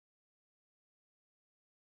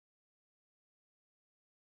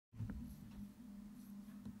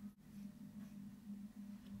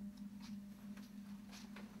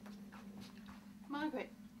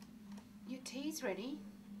Everything's ready.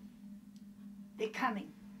 They're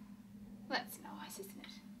coming. That's nice, isn't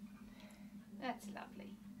it? That's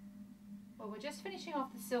lovely. Well, we're just finishing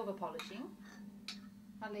off the silver polishing.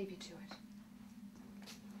 I'll leave you to it.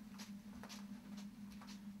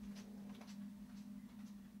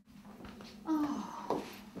 Oh,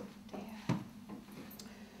 dear.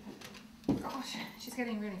 Gosh, she's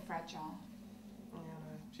getting really fragile. Yeah, I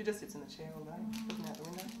know. She just sits in the chair all day, looking out the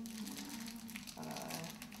window. I know.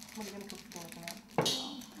 What are you going to cook for dinner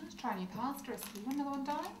tonight? Let's try a new pasta recipe. You want another one,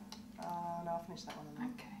 darling? No, I'll finish that one.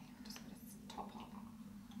 Okay, I'll just put its top up.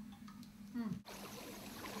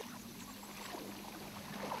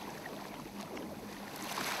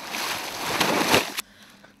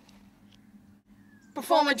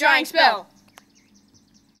 Perform a drying spell.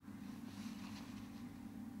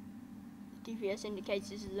 The GPS indicates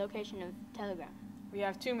this is the location of Teragram. We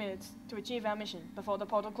have 2 minutes to achieve our mission before the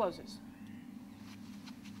portal closes.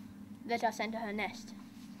 Let us enter her nest.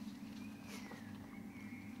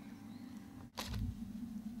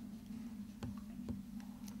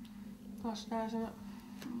 Gosh, no, isn't it?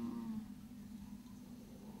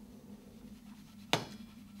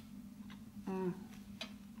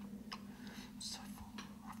 So full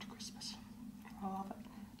after Christmas. I love it.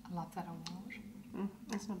 I love that award.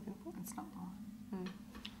 It's not beautiful. It's not mine.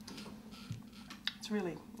 It's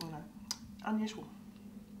really, unusual.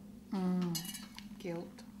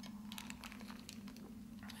 Guilt.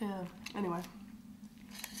 Yeah. Anyway,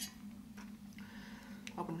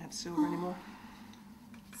 I wouldn't have silver anymore.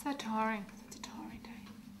 So tiring. It's a tiring day.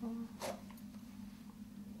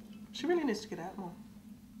 She really needs to get out more.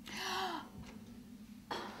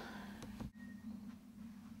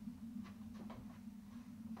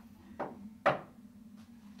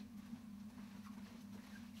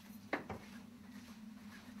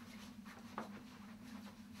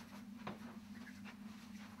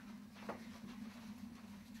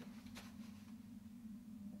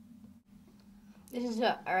 This is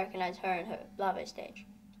her. I recognize her in her larvae stage.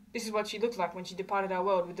 This is what she looked like when she departed our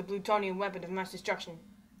world with the plutonium weapon of mass destruction.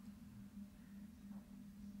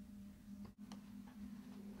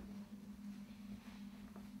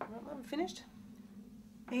 Right, Mum, finished?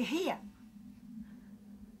 They're here.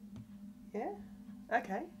 Yeah?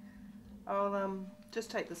 Okay. I'll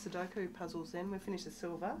just take the Sudoku puzzles then. We'll finish the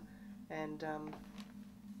silver and get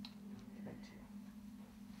back to you.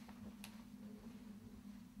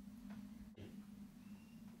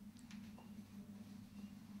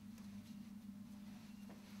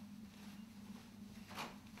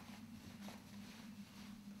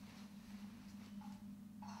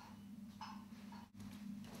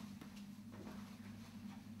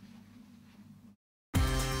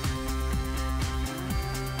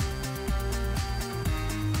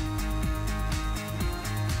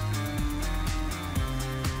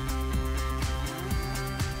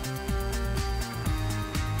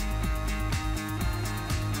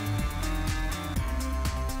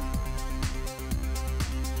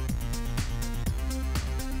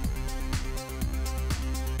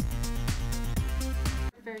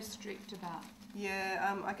 Very strict about.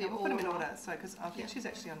 Yeah, okay, we'll put them in order. So, because I think Yeah. she's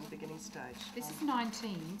actually on the beginning stage. This is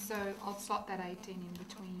 19, so I'll slot that 18 in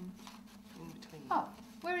between. In between. Oh,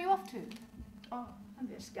 where are you off to? Oh, I'm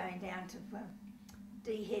just going down to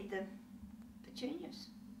de-head the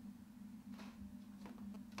petunias.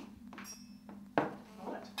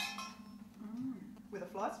 Right. With a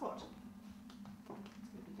fly swat.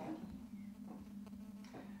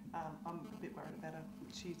 I'm a bit worried about her.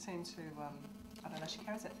 She seems to, I don't know, she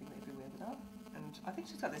carries that thing everywhere with her. And I think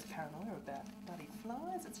she's got this paranoia about bloody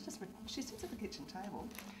flies. It's just, she sits at the kitchen table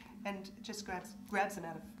and just grabs them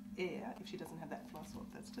out of air if she doesn't have that fly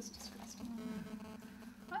swat. That's just disgusting.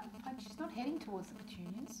 She's not heading towards the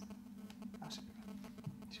petunias. Oh, she'll be right.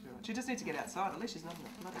 She'll be right. She just needs to get outside. At least she's not in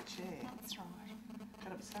a bloody chair. That's right.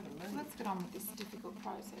 Gotta be so relieved. Let's get on with this difficult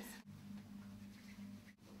process.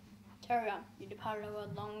 Teragram, you departed our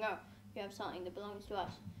world long ago. You have something that belongs to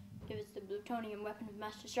us. Give us the plutonium weapon of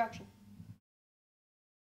mass destruction.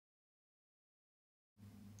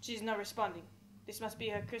 She's not responding. This must be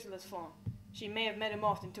her chrysalis form. She may have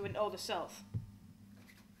metamorphed into an older self.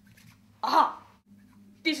 Aha!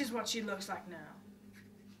 This is what she looks like now.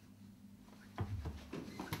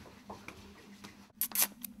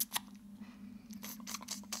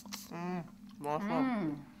 Nice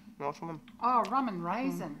one. Nice one. Oh, rum and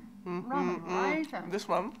raisin. Rum and raisin. This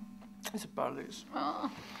one is a bonus.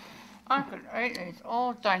 Oh, I could eat these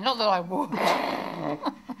all day. Not that I would. No,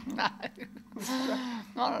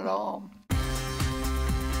 not at all.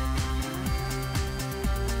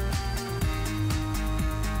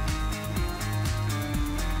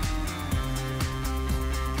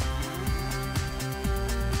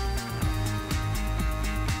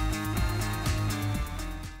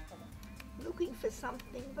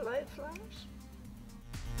 both flowers?